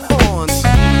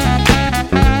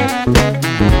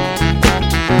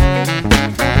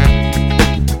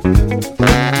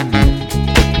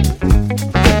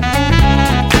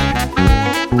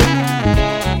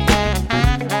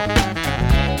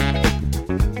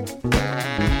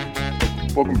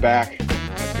Welcome back,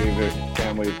 my favorite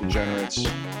family of degenerates.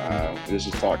 This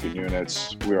is Talking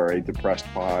Units. We are a depressed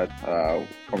pod.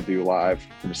 Coming to you live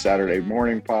from a Saturday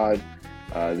morning pod.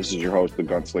 This is your host, the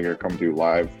Gunslinger, coming to you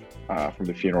live from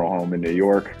the funeral home in New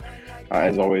York.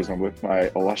 As always, I'm with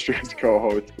my illustrious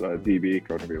co-host, DB,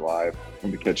 coming to you live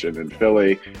from the kitchen in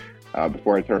Philly.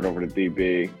 Before I turn it over to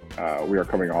DB, we are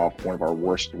coming off one of our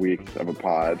worst weeks of a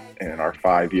pod in our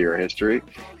 5-year history.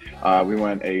 We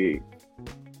went a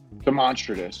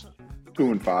demonstrative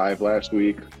 2-5 last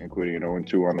week, including an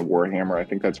 0-2 on the Warhammer. I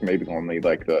think that's maybe only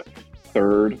like the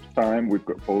third time we've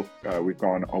gone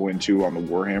 0-2 on the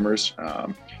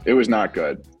Warhammers. It was not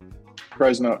good.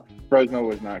 Fresno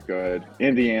was not good.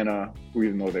 Indiana,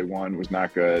 even though they won, was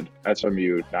not good.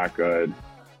 SMU, not good.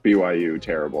 BYU,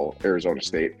 terrible. Arizona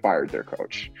State fired their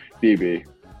coach. DB.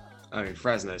 I mean,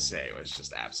 Fresno State was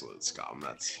just absolute scum.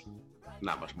 That's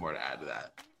not much more to add to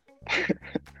that.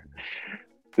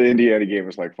 The Indiana game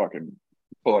was like fucking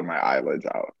pulling my eyelids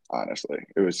out, honestly.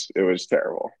 It was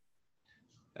terrible.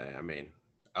 I mean,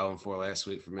 0-4 last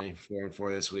week for me, 4-4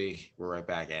 this week. We're right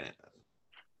back in it.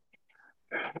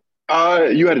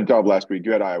 You had a dub last week.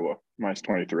 You had Iowa minus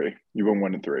 23. You won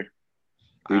 1-3.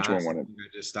 Each one won it. I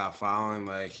just stopped following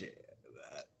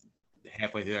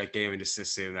halfway through that game and just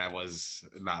assumed that was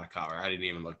not a cover. I didn't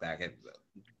even look back at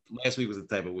last week. Was the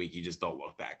type of week you just don't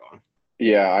look back on.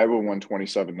 Yeah, Iowa won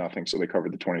 27-0, so they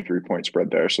covered the 23-point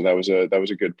spread there. So that was a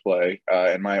good play.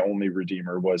 And my only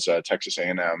redeemer was Texas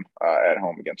A&M at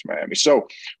home against Miami. So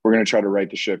we're going to try to right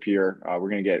the ship here.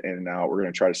 We're going to get in and out. We're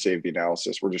going to try to save the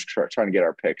analysis. We're just trying to get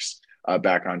our picks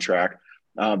back on track.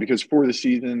 Because for the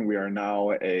season, we are now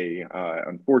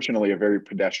unfortunately a very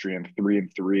pedestrian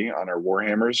 3-3 on our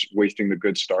Warhammers, wasting the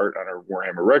good start on our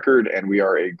Warhammer record. And we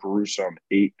are a gruesome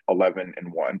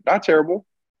 8-11-1. Not terrible.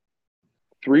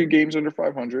 3 games under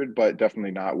 500, but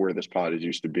definitely not where this pod is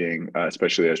used to being,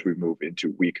 especially as we move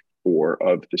into week 4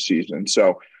 of the season.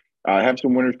 So I have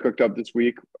some winners cooked up this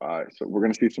week. So we're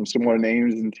going to see some similar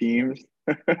names and teams.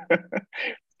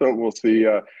 So we'll see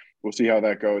how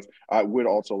that goes. I would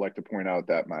also like to point out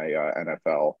that my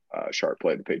NFL sharp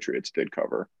play, the Patriots, did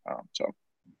cover. It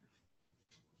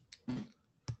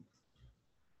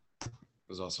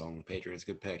was also on the Patriots.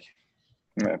 Good pick.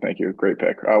 Yeah, thank you. Great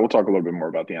pick. We'll talk a little bit more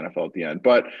about the NFL at the end.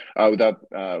 But with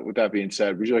that being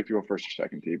said, would you like to go first or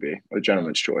second, DB? A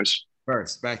gentleman's choice.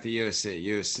 First, back to USC.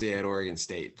 USC at Oregon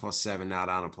State, +7, now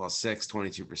down to +6,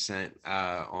 22%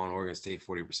 on Oregon State,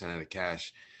 40% of the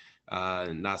cash.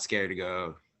 Not scared to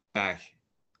go back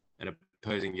and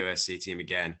opposing USC team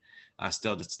again.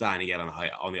 Still just dying to get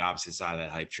on the opposite side of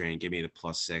that hype train. Give me the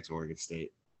 +6 Oregon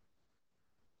State.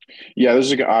 Yeah, this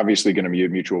is obviously going to be a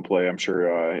mutual play. I'm sure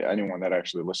anyone that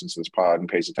actually listens to this pod and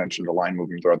pays attention to line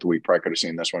moving throughout the week probably could have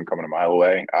seen this one coming a mile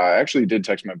away. I actually did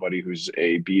text my buddy who's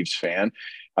a Beavs fan.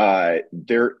 I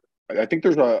think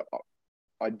there's a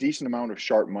decent amount of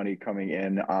sharp money coming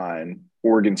in on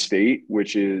Oregon State,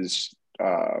 which is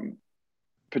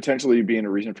potentially being a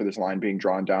reason for this line being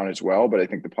drawn down as well. But I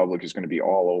think the public is going to be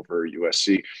all over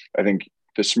USC. I think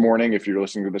this morning, if you're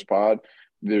listening to this pod,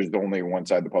 there's only one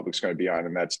side the public's going to be on,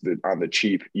 and that's on the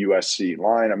cheap USC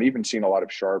line. I'm even seeing a lot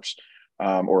of sharps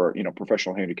or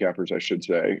professional handicappers, I should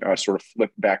say, sort of flip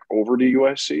back over to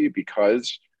USC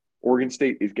because Oregon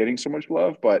State is getting so much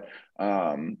love. But,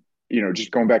 just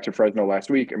going back to Fresno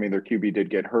last week, I mean, their QB did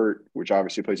get hurt, which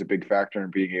obviously plays a big factor in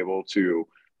being able to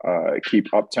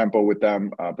keep up tempo with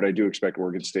them. But I do expect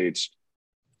Oregon State's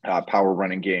power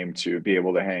running game to be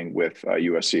able to hang with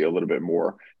USC, a little bit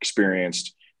more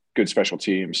experienced, good special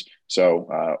teams. So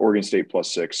Oregon State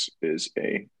 +6 is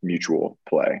a mutual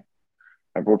play.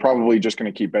 And we're probably just going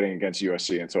to keep betting against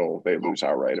USC until they lose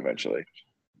outright eventually.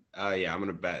 Yeah, I'm going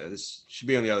to bet. This should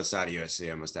be on the other side of USC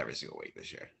almost every single week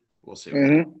this year. We'll see.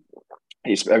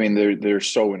 I mean, they're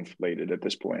so inflated at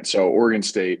this point. So Oregon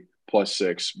State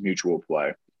 +6 mutual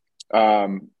play.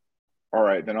 All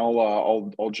right, then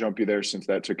I'll jump you there since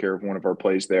that took care of one of our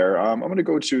plays there. I'm going to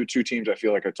go to 2 teams I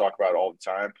feel like I talk about all the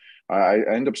time. I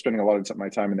end up spending a lot of my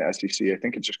time in the SEC. I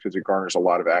think it's just because it garners a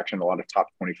lot of action, a lot of top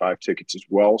 25 tickets as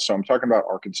well. So I'm talking about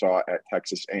Arkansas at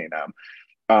Texas A&M.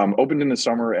 Opened in the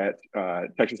summer at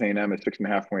Texas A&M at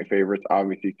 6.5-point favorites.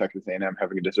 Obviously, Texas A&M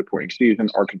having a disappointing season.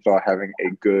 Arkansas having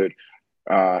a good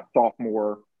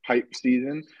sophomore hype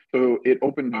season. So it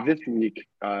opened this week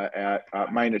at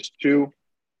 -2.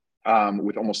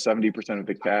 With almost 70% of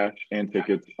the cash and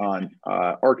tickets on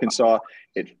Arkansas.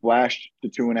 It flashed to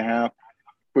 2.5,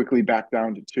 quickly back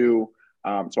down to 2.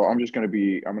 So I'm going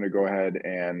to go ahead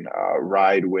and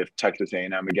ride with Texas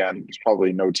A&M again. There's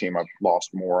probably no team I've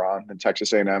lost more on than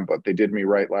Texas A&M, but they did me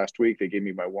right last week. They gave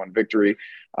me my one victory.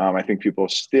 I think people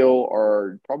still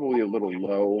are probably a little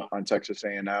low on Texas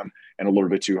A&M and a little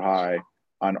bit too high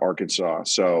on Arkansas.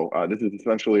 So this is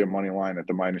essentially a money line at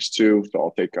the -2.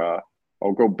 So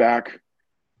I'll go back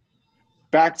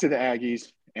to the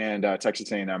Aggies and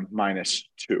Texas A&M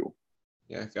 -2.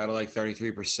 Yeah, got to like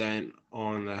 33%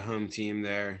 on the home team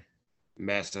there.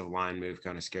 Massive line move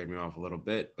kind of scared me off a little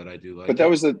bit, but I do like But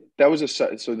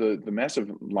it. so the massive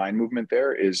line movement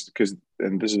there is because,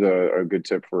 and this is a good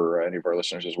tip for any of our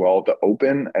listeners as well. The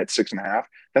open at 6.5,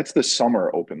 that's the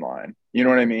summer open line. You know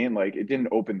what I mean? Like it didn't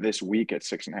open this week at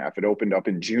 6.5. It opened up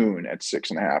in June at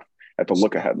 6.5 at the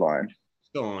look ahead line.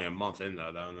 Still only a month in though,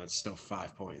 and that's still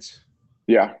 5 points.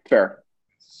 Yeah, fair.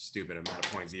 Stupid amount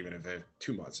of points, even if they're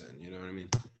 2 months in. You know what I mean?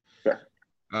 Fair.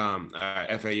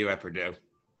 FAU at Purdue.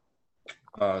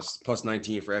 Plus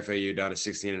 19 for FAU, down to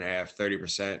 16.5,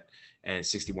 30% and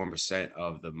 61%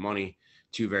 of the money.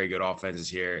 Two very good offenses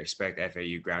here. Expect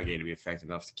FAU ground game to be effective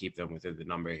enough to keep them within the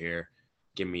number here.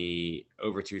 Give me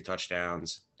over 2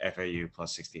 touchdowns. FAU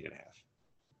plus 16.5.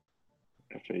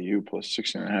 FAU plus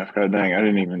 16.5. God dang, I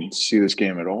didn't even see this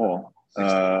game at all.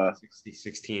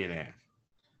 16.5.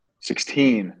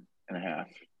 16.5.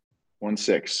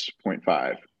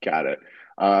 16.5. Got it.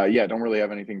 Yeah, don't really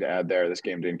have anything to add there. This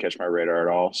game didn't catch my radar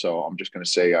at all. So I'm just going to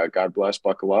say, God bless,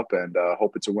 buckle up, and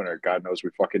hope it's a winner. God knows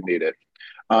we fucking need it.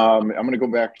 I'm going to go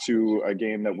back to a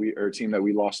team that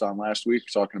we lost on last week,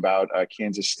 talking about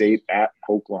Kansas State at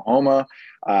Oklahoma.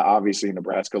 Obviously,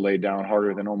 Nebraska laid down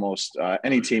harder than almost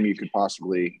any team you could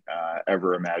possibly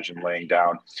ever imagine laying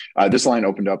down. This line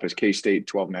opened up as K-State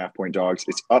 12.5 point dogs.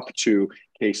 It's up to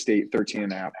K-State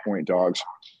 13.5 point dogs.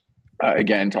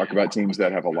 Again, talk about teams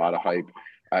that have a lot of hype.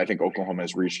 I think Oklahoma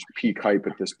has reached peak hype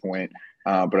at this point,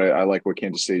 but I like what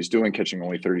Kansas State is doing, catching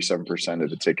only 37% of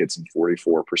the tickets and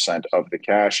 44% of the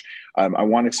cash. I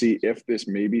want to see if this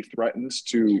maybe threatens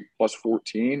to plus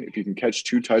 14, if you can catch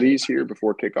 2 tutties here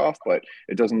before kickoff, but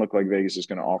it doesn't look like Vegas is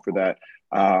going to offer that.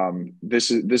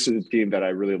 This is a team that I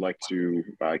really like to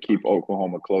keep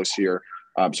Oklahoma close here.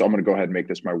 So I'm going to go ahead and make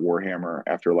this my Warhammer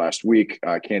after last week.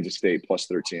 Kansas State plus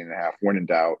 13.5. When in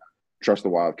doubt, trust the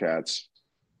Wildcats.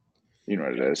 You know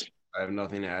what it is. I have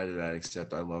nothing to add to that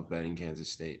except I love betting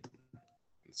Kansas State.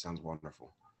 It sounds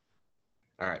wonderful.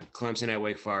 All right, Clemson at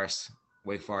Wake Forest.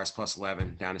 Wake Forest plus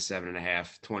 11, down to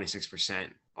 7.5,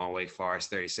 26% on Wake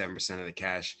Forest, 37% of the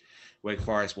cash. Wake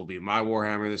Forest will be my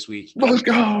Warhammer this week. Let's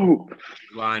go.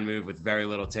 Line move with very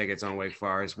little tickets on Wake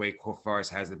Forest. Wake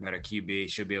Forest has the better QB,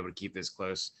 should be able to keep this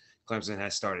close. Clemson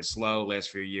has started slow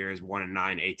last few years,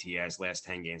 1-9 ATS, last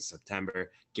 10 games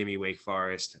September. Give me Wake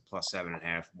Forest plus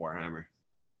 7.5 Warhammer.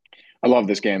 I love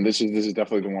this game. This is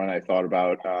definitely the one I thought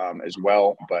about as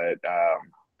well. But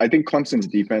I think Clemson's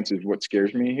defense is what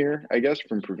scares me here, I guess,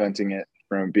 from preventing it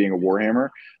from being a Warhammer.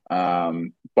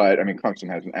 But I mean, Clemson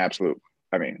has an absolute,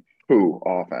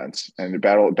 offense, and the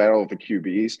battle of the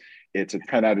QBs. It's a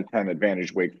 10 out of 10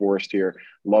 advantage Wake Forest here.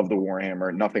 Love the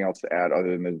Warhammer. Nothing else to add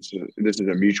other than this is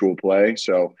a mutual play.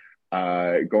 So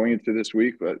going into this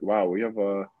week, but wow, we have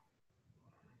a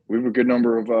good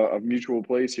number of mutual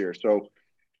plays here. So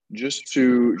just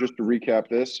to recap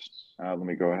this, let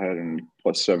me go ahead and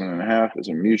plus 7.5 is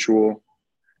a mutual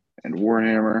and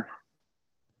Warhammer.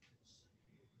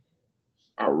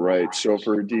 All right. So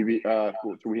for DB,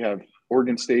 we have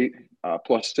Oregon State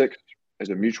plus 6 as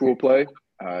a mutual play.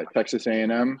 Texas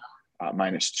A&M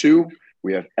 -2.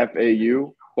 We have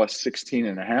FAU plus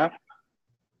 16.5.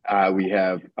 We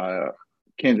have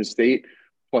Kansas State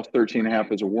plus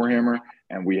 13.5 as a Warhammer,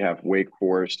 and we have Wake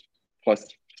Forest plus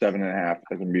 7.5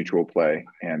 as a mutual play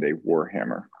and a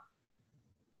Warhammer.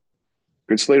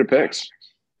 Good slate of picks.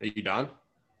 Are you done?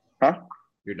 Huh?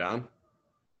 You're done?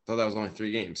 I thought that was only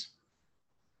 3 games.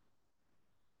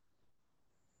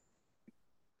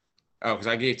 Oh, because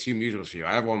I gave 2 mutuals for you.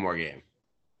 I have 1 more game.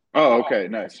 Oh, okay.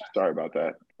 Nice. Sorry about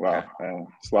that. Wow.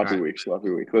 Sloppy week.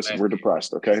 Listen, we're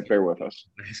depressed, okay? Bear with us.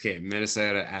 Next game,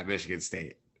 Minnesota at Michigan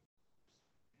State.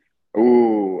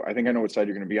 Ooh, I think I know what side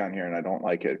you're going to be on here, and I don't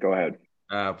like it. Go ahead.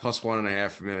 Plus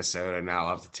 1.5 for Minnesota, now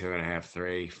up to 2.5,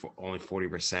 3. Only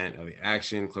 40% of the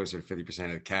action, closer to 50%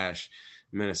 of the cash.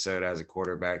 Minnesota has a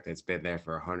quarterback that's been there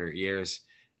for 100 years.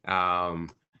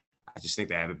 I just think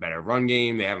they have a better run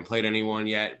game. They haven't played anyone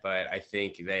yet, but I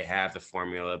think they have the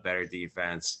formula, better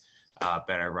defense,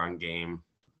 better run game,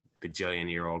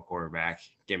 bajillion-year-old quarterback.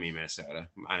 Give me Minnesota.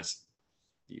 Minus,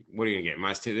 what are you going to get?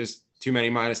 -2? There's too many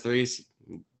 -3s.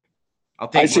 I'll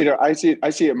take I see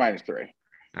it -3.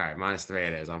 All right, -3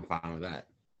 it is. I'm fine with that.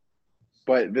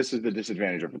 But this is the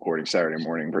disadvantage of recording Saturday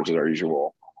morning versus our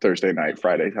usual Thursday night,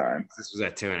 Friday time. This was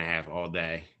at 2.5 all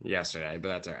day yesterday, but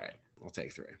that's all right. I'll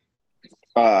take 3.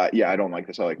 Yeah, I don't like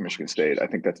this. I like Michigan State. I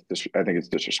think it's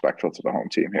disrespectful to the home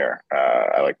team here.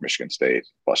 I like Michigan State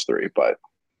 +3, but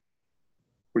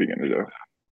what are you going to do?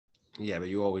 Yeah, but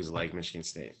you always like Michigan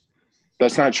State.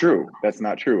 That's not true. That's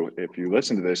not true. If you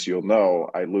listen to this, you'll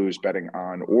know I lose betting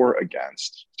on or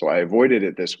against. So I avoided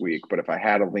it this week, but if I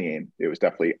had a lean, it was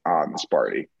definitely on the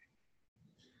Sparty.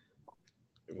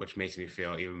 Which makes me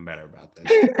feel even better about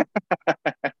this.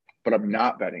 But I'm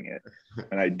not betting it,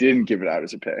 and I didn't give it out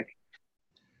as a pick.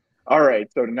 All right,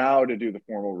 so now to do the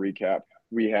formal recap,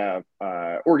 we have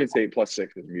Oregon State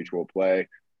 +6 as a mutual play,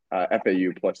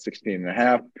 FAU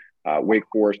 +16.5, Wake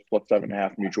Forest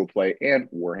 +7.5 mutual play, and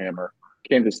Warhammer.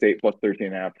 Kansas State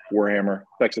 +13.5, Warhammer,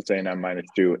 Texas A&M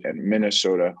 -2, and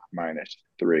Minnesota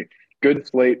 -3. Good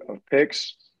slate of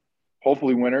picks.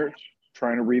 Hopefully winners,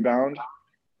 trying to rebound.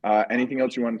 Anything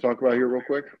else you want to talk about here real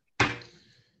quick?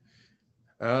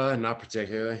 Not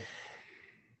particularly.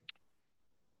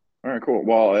 All right, cool.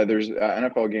 Well, there's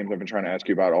NFL games I've been trying to ask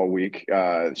you about all week.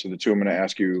 So the two I'm going to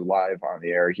ask you live on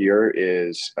the air here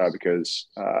is because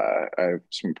I have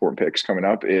some important picks coming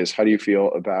up. Is how do you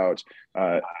feel about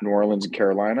New Orleans and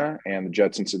Carolina and the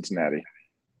Jets in Cincinnati?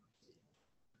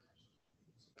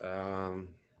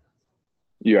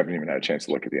 You haven't even had a chance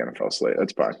to look at the NFL slate.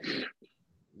 That's fine.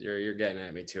 You're getting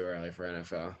at me too early for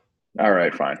NFL. All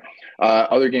right, fine.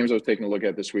 Other games I was taking a look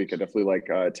at this week, I definitely like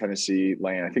Tennessee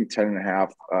laying, I think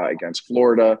 10.5 against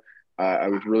Florida. I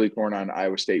was really torn on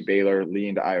Iowa State Baylor,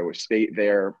 leaned Iowa State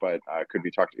there, but could be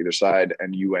talked to either side,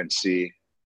 and UNC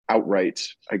outright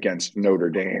against Notre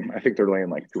Dame. I think they're laying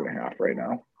like 2.5 right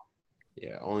now.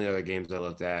 Yeah, only other games I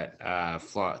looked at,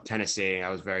 Tennessee, I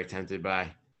was very tempted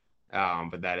by,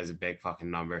 but that is a big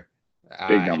fucking number.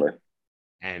 Big number.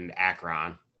 And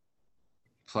Akron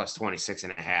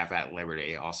 +26.5 at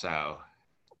Liberty also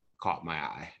caught my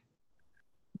eye.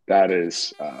 That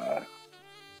is,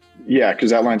 yeah,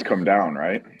 because that line's come down,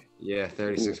 right? Yeah,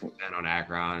 36% on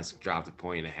Akron. It's dropped 1.5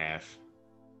 points.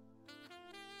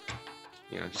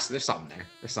 You know, just there's something there.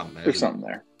 There's something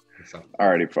there. All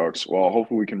righty, folks. Well,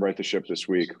 hopefully we can right the ship this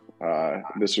week.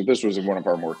 This was one of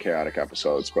our more chaotic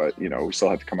episodes, but you know we still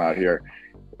have to come out here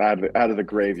out of the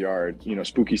graveyard. You know,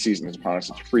 spooky season is upon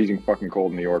us. It's freezing fucking cold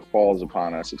in New York. Fall is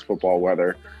upon us. It's football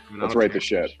weather. Let's right the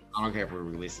ship. I don't care if we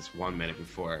release this 1 minute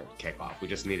before kickoff. We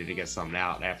just needed to get something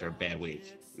out after a bad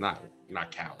week. Not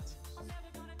cowards.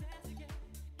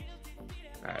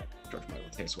 All right, George Michael,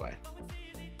 take us away.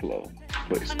 Blow,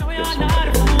 please. Should've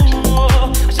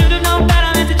known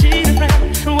better than to cheat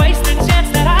and wasted